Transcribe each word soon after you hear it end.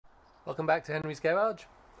Welcome back to Henry's Garage.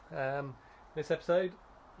 This episode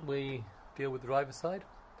we deal with the driver's side,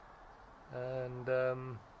 and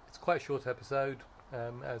it's quite a short episode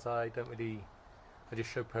as I just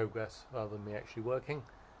show progress rather than me actually working,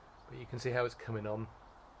 but you can see how it's coming on.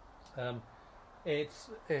 It's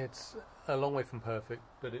a long way from perfect,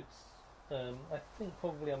 but it's I think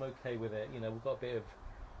probably I'm okay with it. You know, we've got a bit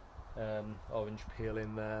of orange peel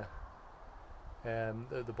in there.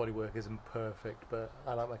 The bodywork isn't perfect, but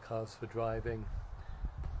I like my cars for driving,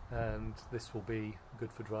 and this will be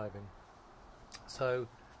good for driving. So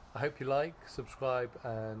I hope you like, subscribe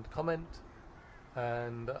and comment,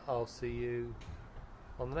 and I'll see you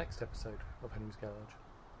on the next episode of Henry's Garage.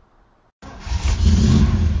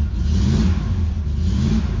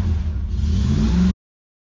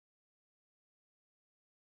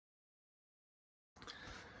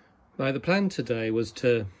 Right, the plan today was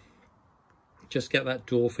to just get that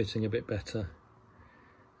door fitting a bit better,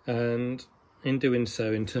 and in doing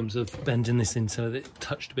so, in terms of bending this in so that it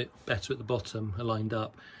touched a bit better at the bottom, aligned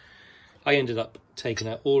up, I ended up taking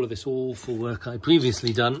out all of this awful work I'd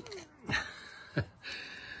previously done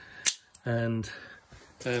and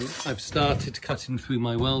I've started cutting through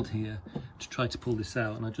my weld here to try to pull this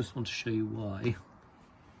out, and I just want to show you why.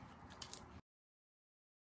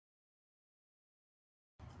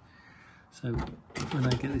 So when I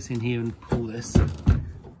get this in here and pull this,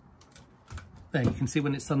 there you can see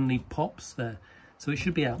when it suddenly pops there. So it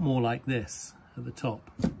should be out more like this at the top.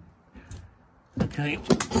 Okay,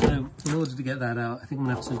 so in order to get that out, I think I'm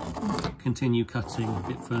gonna have to continue cutting a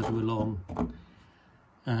bit further along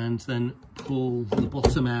and then pull the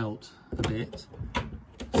bottom out a bit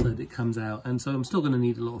so that it comes out. And so I'm still gonna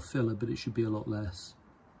need a lot of filler, but it should be a lot less.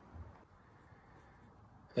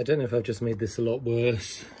 I don't know if I've just made this a lot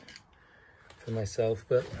worse for myself,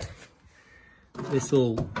 but this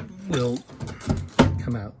all will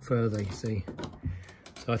come out further, you see.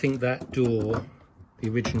 So I think that door, the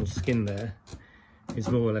original skin there,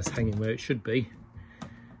 is more or less hanging where it should be.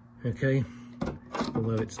 Okay,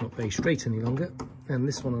 although it's not very straight any longer, and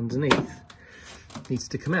this one underneath needs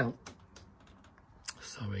to come out.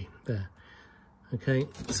 Sorry, there. Okay,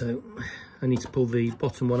 so I need to pull the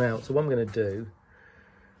bottom one out. So what I'm going to do,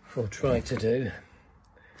 or try to do,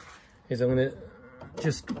 is I'm going to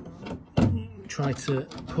just try to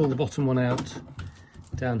pull the bottom one out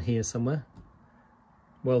down here somewhere,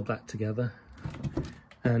 weld that together,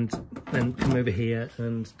 and then come over here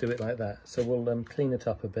and do it like that. So we'll clean it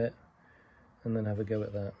up a bit and then have a go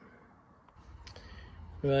at that.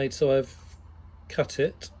 Right, so I've cut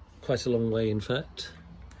it quite a long way, in fact,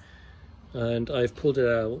 and I've pulled it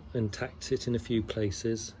out and tacked it in a few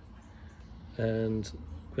places and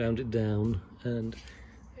ground it down, and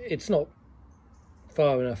it's not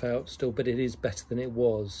far enough out still, but it is better than it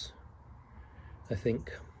was, I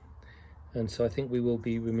think. And so I think we will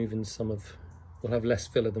be removing we'll have less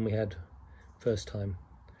filler than we had first time.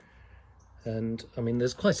 And I mean,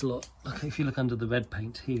 there's quite a lot. Okay, if you look under the red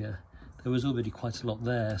paint here, there was already quite a lot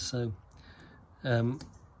there, so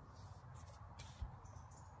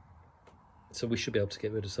so we should be able to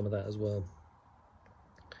get rid of some of that as well.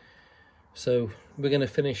 So we're going to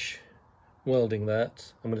finish welding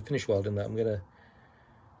that. I'm going to finish welding that. I'm going to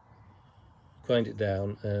grind it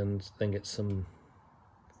down and then get some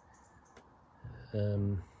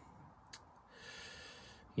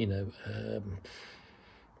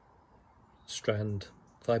strand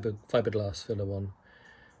fiberglass filler on,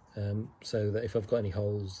 so that if I've got any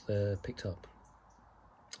holes, they're picked up.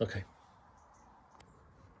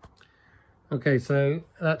 Okay, so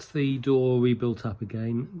that's the door rebuilt up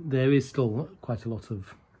again. There is still quite a lot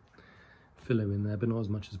of filler in there, but not as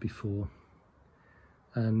much as before.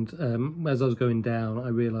 And as I was going down, I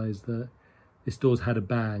realised that this door's had a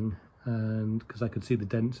bang, and because I could see the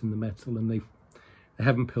dents in the metal, and they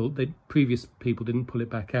haven't pulled. Previous people didn't pull it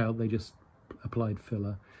back out; they just applied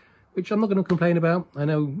filler, which I'm not going to complain about. I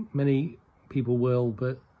know many people will,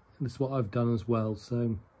 but this is what I've done as well.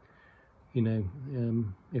 So, you know,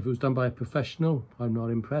 if it was done by a professional, I'm not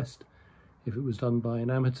impressed. If it was done by an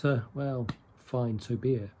amateur, well, fine, so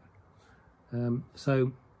be it.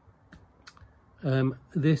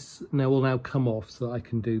 This will now come off so that I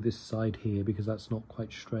can do this side here, because that's not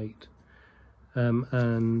quite straight.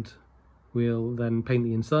 And we'll then paint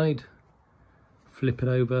the inside, flip it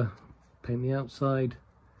over, paint the outside,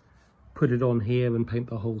 put it on here and paint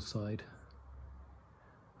the whole side.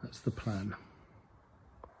 That's the plan.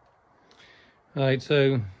 Right,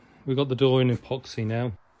 so we've got the door in epoxy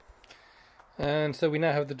now. And so we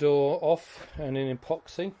now have the door off and in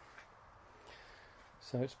epoxy.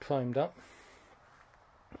 So it's primed up.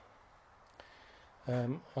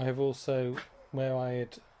 I have also, where I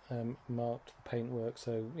had marked the paintwork,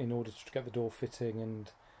 so in order to get the door fitting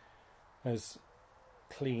and as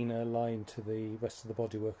clean a line to the rest of the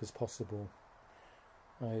bodywork as possible,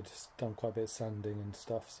 I'd done quite a bit of sanding and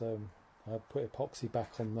stuff, so I put epoxy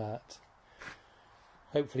back on that.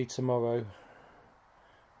 Hopefully tomorrow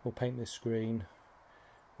we'll paint this green,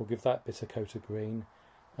 we'll give that bit a coat of green,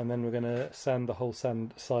 and then we're going to sand the whole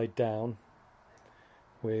side down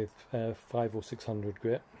with 500 or 600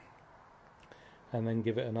 grit, and then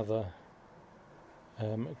give it another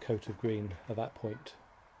coat of green at that point.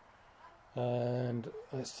 And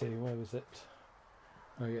let's see, where was it?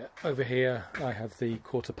 Oh yeah, over here I have the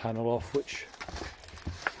quarter panel off, which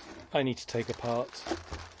I need to take apart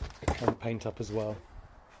and paint up as well.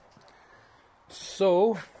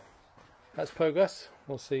 So that's progress.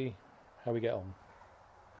 We'll see how we get on.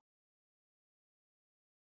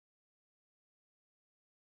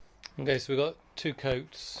 Okay, so we've got two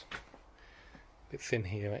coats, a bit thin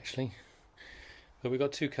here actually, but we've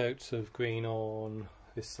got two coats of green on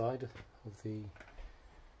this side of the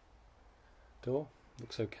door.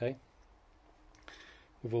 Looks okay.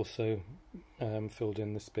 We've also filled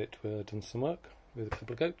in this bit where I've done some work with a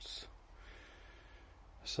couple of coats.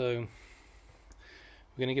 So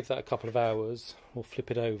we're going to give that a couple of hours. We'll flip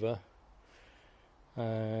it over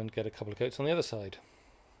and get a couple of coats on the other side.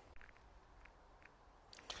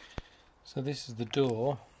 So this is the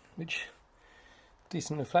door, which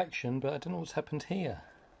decent reflection, but I don't know what's happened here.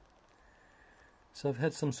 So I've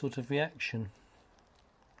had some sort of reaction,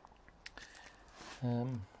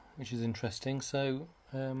 which is interesting. So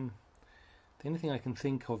the only thing I can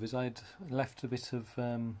think of is I'd left a bit of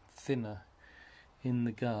thinner in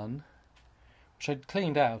the gun, which I'd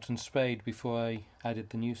cleaned out and sprayed before I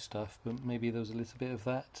added the new stuff, but maybe there was a little bit of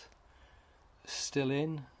that still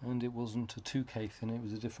in, and it wasn't a 2K thinner, it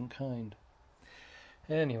was a different kind.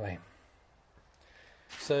 Anyway,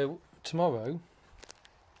 so tomorrow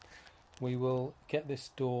we will get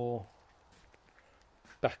this door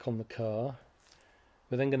back on the car.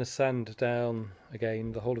 We're then going to sand down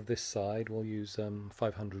again the whole of this side. We'll use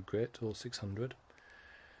 500 grit or 600,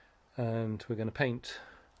 and we're going to paint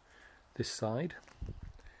this side,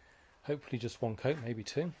 hopefully just one coat, maybe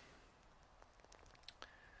two,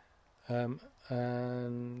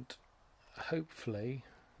 and hopefully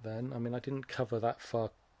then, I mean, I didn't cover that far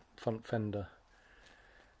front fender,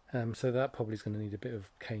 so that probably is going to need a bit of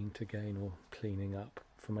cane to gain or cleaning up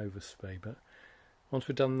from overspray. But once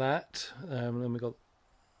we've done that, then we've got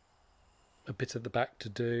a bit at the back to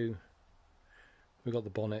do. We've got the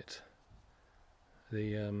bonnet,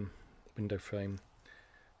 the window frame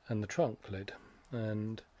and the trunk lid,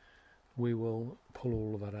 and we will pull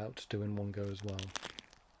all of that out to do in one go as well.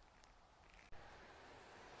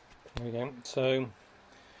 There we go. So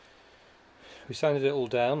we sanded it all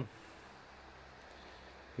down,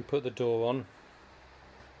 we put the door on,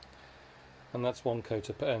 and that's one coat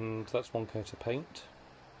of paint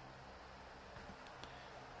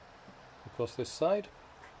across this side.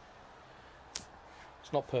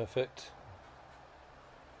 It's not perfect,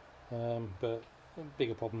 but the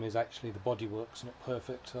bigger problem is actually the bodywork's not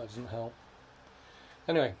perfect, so that doesn't help.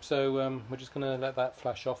 Anyway, so we're just going to let that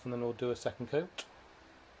flash off, and then we'll do a second coat.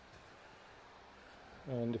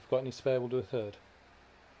 And if we've got any spare, we'll do a third.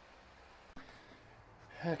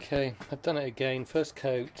 Okay, I've done it again. First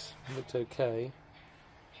coat looked okay.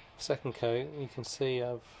 Second coat, you can see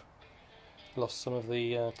I've lost some of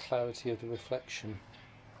the clarity of the reflection.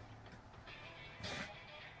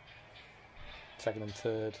 Second and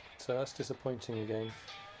third, so that's disappointing again.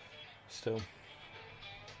 Still,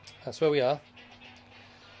 that's where we are.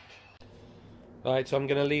 Right, so I'm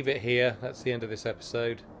going to leave it here. That's the end of this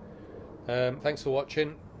episode. Thanks for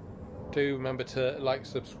watching. Do remember to like,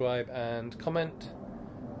 subscribe and comment,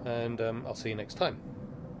 and I'll see you next time.